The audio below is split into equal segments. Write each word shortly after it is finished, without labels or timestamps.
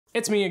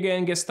It's me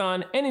again,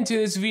 Gaston, and into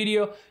this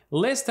video,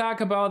 let's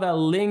talk about the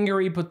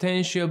lingering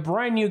potential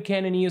brand new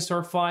Canon EOS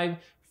R5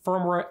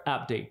 firmware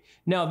update.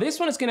 Now, this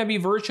one is going to be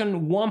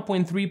version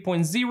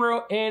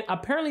 1.3.0, and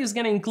apparently it's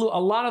going to include a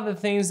lot of the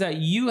things that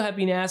you have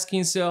been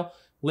asking, so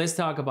let's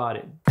talk about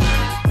it.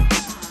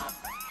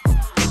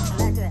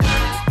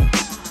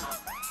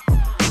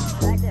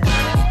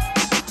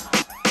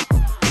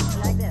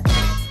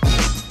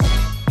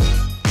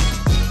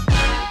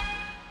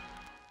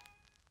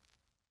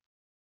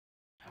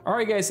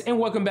 Alright guys, and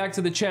welcome back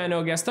to the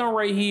channel. Gaston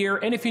right here,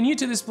 and if you're new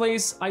to this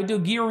place, I do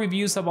gear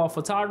reviews about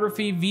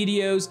photography,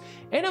 videos,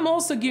 and I'm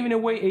also giving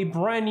away a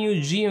brand new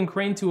Geon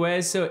Crane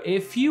 2S, so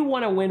if you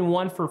want to win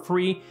one for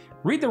free,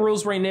 read the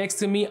rules right next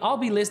to me. I'll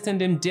be listing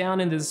them down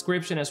in the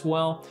description as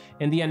well,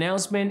 and the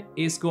announcement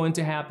is going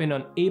to happen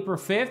on April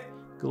 5th.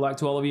 Good luck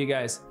to all of you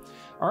guys.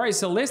 Alright,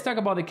 so let's talk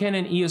about the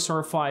Canon EOS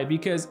R5,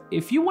 because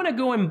if you want to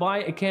go and buy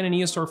a Canon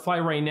EOS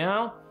R5 right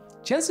now,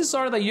 chances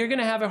are that you're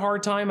gonna have a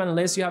hard time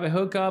unless you have a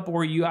hookup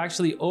or you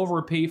actually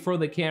overpay for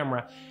the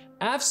camera.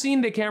 I've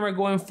seen the camera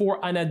going for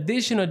an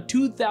additional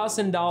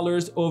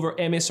 $2,000 over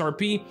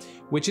MSRP,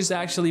 which is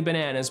actually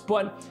bananas.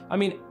 But I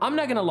mean, I'm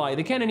not gonna lie,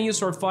 the Canon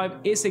EOS R5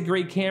 is a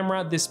great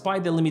camera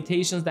despite the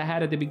limitations that I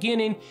had at the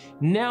beginning.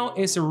 Now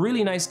it's a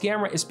really nice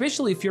camera,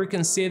 especially if you're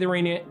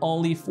considering it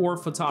only for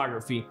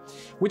photography,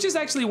 which is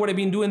actually what I've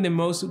been doing the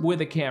most with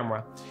the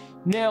camera.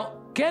 Now,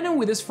 Canon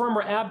with this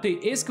firmware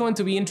update is going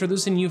to be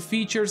introducing new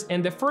features,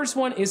 and the first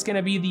one is going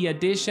to be the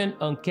addition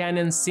on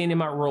Canon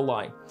Cinema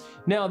RAW.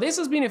 Now, this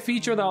has been a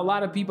feature that a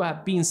lot of people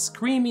have been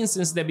screaming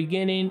since the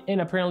beginning,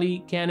 and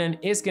apparently Canon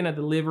is going to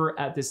deliver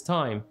at this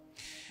time.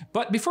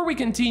 But before we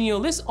continue,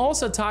 let's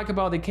also talk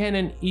about the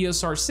Canon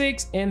EOS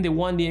R6 and the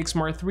 1DX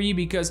Mark III,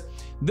 because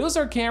those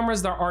are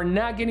cameras that are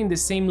not getting the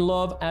same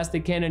love as the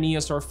Canon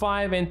EOS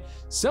R5, and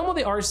some of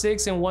the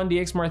R6 and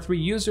 1DX Mark III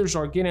users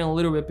are getting a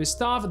little bit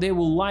pissed off. They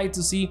would like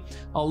to see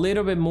a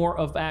little bit more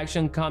of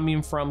action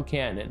coming from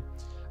Canon.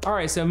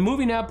 Alright, so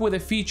moving up with the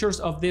features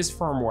of this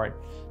firmware.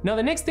 Now,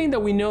 the next thing that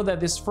we know that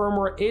this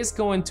firmware is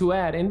going to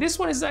add, and this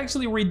one is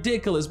actually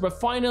ridiculous, but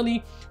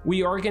finally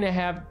we are going to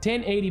have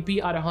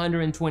 1080p at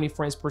 120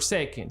 frames per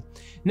second.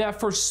 Now,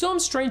 for some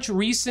strange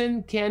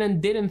reason,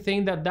 Canon didn't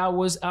think that that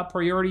was a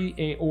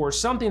priority or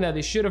something that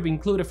they should have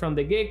included from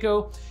the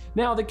get-go.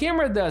 Now, the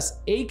camera does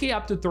 8K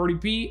up to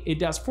 30p, it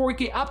does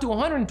 4K up to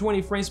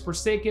 120 frames per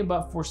second,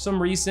 but for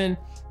some reason,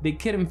 they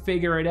couldn't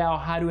figure it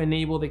out how to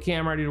enable the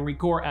camera to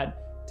record at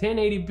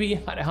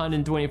 1080p at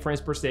 120 frames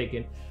per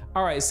second.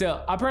 Alright,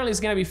 so apparently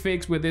it's gonna be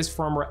fixed with this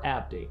firmware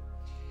update.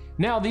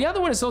 Now, the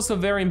other one is also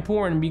very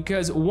important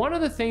because one of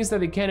the things that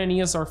the Canon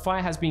EOS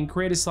R5 has been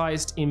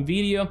criticized in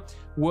video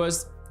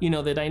was,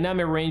 the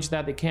dynamic range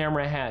that the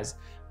camera has.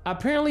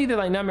 Apparently the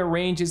dynamic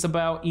range is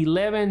about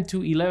 11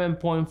 to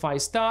 11.5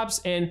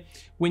 stops, and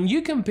when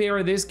you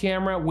compare this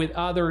camera with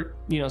other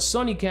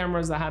Sony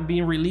cameras that have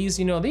been released,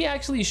 they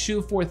actually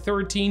shoot for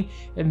 13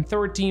 and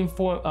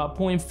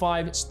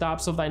 13.5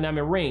 stops of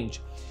dynamic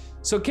range.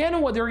 So Canon,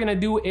 what they're gonna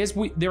do is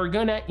they're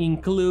gonna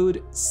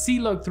include C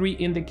Log3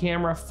 in the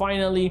camera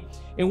finally,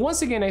 and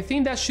once again, I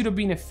think that should have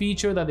been a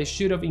feature that they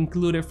should have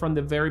included from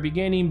the very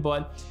beginning,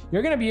 but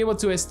you're gonna be able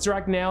to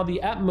extract now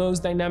the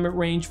utmost dynamic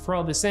range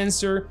from the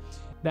sensor.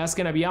 That's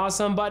gonna be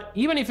awesome, but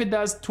even if it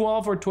does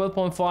 12 or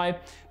 12.5,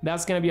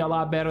 that's gonna be a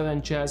lot better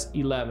than just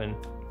 11.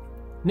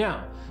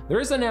 Now, there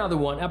is another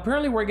one.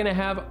 Apparently we're gonna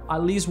have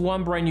at least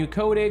one brand new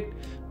codec.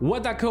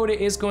 What that codec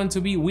is going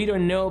to be, we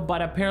don't know,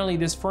 but apparently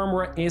this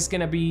firmware is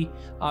gonna be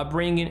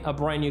bringing a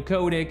brand new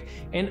codec.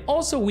 And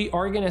also we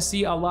are gonna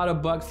see a lot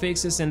of bug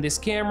fixes in this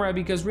camera,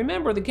 because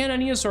remember, the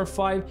Canon EOS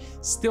R5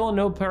 still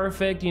no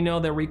perfect,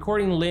 the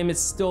recording limit's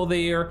still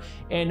there,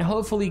 and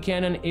hopefully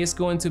Canon is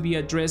going to be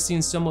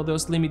addressing some of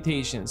those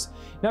limitations.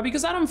 Now,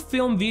 because I don't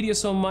film videos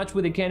so much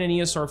with the Canon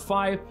EOS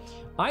R5,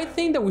 I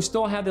think that we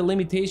still have the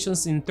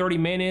limitations in 30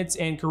 minutes,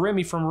 and correct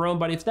me if I'm wrong,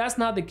 but if that's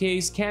not the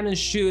case, Canon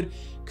should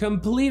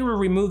completely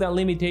remove that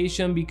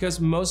limitation, because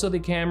most of the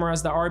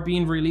cameras that are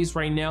being released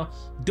right now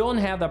don't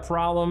have that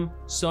problem.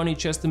 Sony,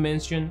 just to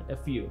mention a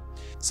few.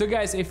 So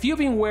guys, if you've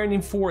been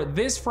waiting for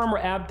this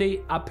firmware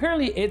update,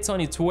 apparently it's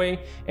on its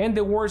way, and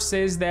the word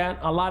says that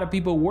a lot of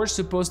people were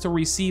supposed to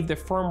receive the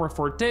firmware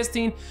for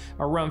testing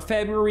around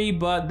February,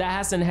 but that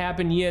hasn't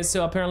happened yet,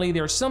 so apparently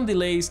there's some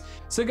delays.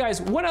 So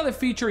guys, what other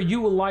feature you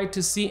would like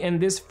to see in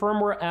this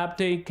firmware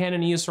update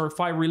Canon EOS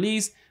R5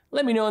 release?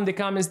 Let me know in the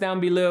comments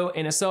down below,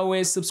 and as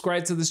always,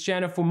 subscribe to this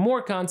channel for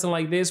more content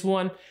like this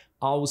one.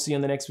 I will see you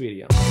in the next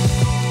video.